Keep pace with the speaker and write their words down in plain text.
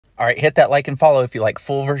All right, hit that like and follow if you like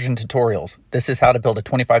full version tutorials. This is how to build a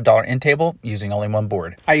 $25 end table using only one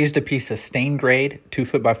board. I used a piece of stained grade 2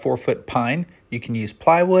 foot by 4 foot pine. You can use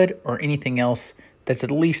plywood or anything else that's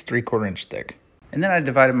at least 3/4 inch thick. And then I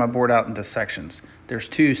divided my board out into sections. There's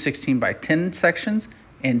two 16 by 10 sections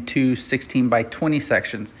and two 16 by 20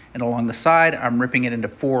 sections. And along the side, I'm ripping it into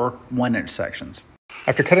 4 1-inch sections.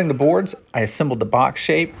 After cutting the boards, I assembled the box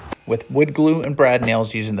shape with wood glue and brad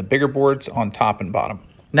nails using the bigger boards on top and bottom.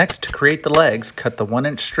 Next, to create the legs, cut the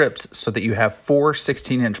 1-inch strips so that you have 4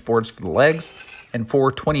 16-inch boards for the legs and 4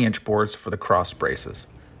 20-inch boards for the cross braces.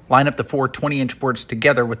 Line up the 4 20-inch boards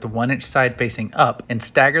together with the 1-inch side facing up and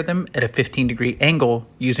stagger them at a 15-degree angle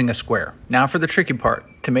using a square. Now for the tricky part.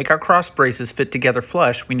 To make our cross braces fit together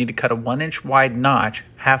flush, we need to cut a 1-inch wide notch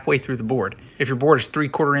halfway through the board. If your board is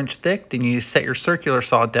 3/4 inch thick, then you need to set your circular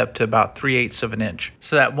saw depth to about 3/8 of an inch.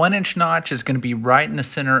 So that 1-inch notch is going to be right in the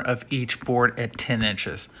center of each board at 10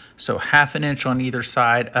 inches. So 1/2 inch on either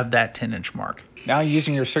side of that 10-inch mark. Now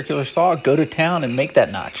using your circular saw, go to town and make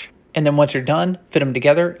that notch. And then once you're done, fit them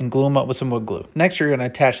together and glue them up with some wood glue. Next, you're going to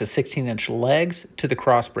attach the 16-inch legs to the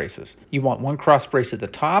cross braces. You want one cross brace at the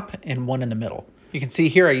top and one in the middle. You can see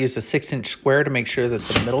here I used a 6-inch square to make sure that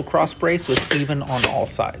the middle cross brace was even on all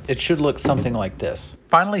sides. It should look something like this.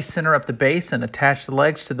 Finally, center up the base and attach the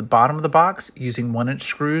legs to the bottom of the box using 1-inch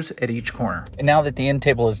screws at each corner. And now that the end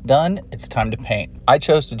table is done, it's time to paint. I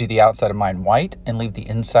chose to do the outside of mine white and leave the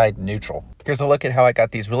inside neutral. Here's a look at how I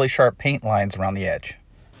got these really sharp paint lines around the edge.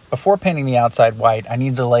 Before painting the outside white, I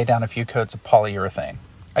needed to lay down a few coats of polyurethane.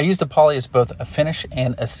 I used the poly as both a finish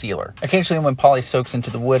and a sealer. Occasionally when poly soaks into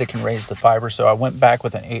the wood, it can raise the fiber, so I went back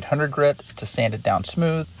with an 800 grit to sand it down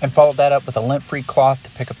smooth and followed that up with a lint-free cloth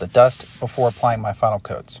to pick up the dust before applying my final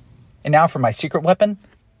coats. And now for my secret weapon,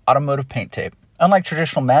 automotive paint tape. Unlike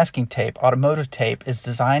traditional masking tape, automotive tape is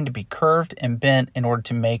designed to be curved and bent in order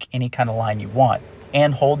to make any kind of line you want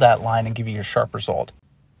and hold that line and give you a sharp result.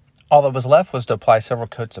 All that was left was to apply several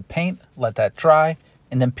coats of paint, let that dry,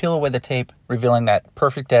 and then peel away the tape, revealing that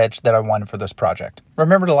perfect edge that I wanted for this project.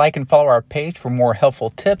 Remember to like and follow our page for more helpful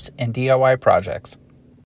tips and DIY projects.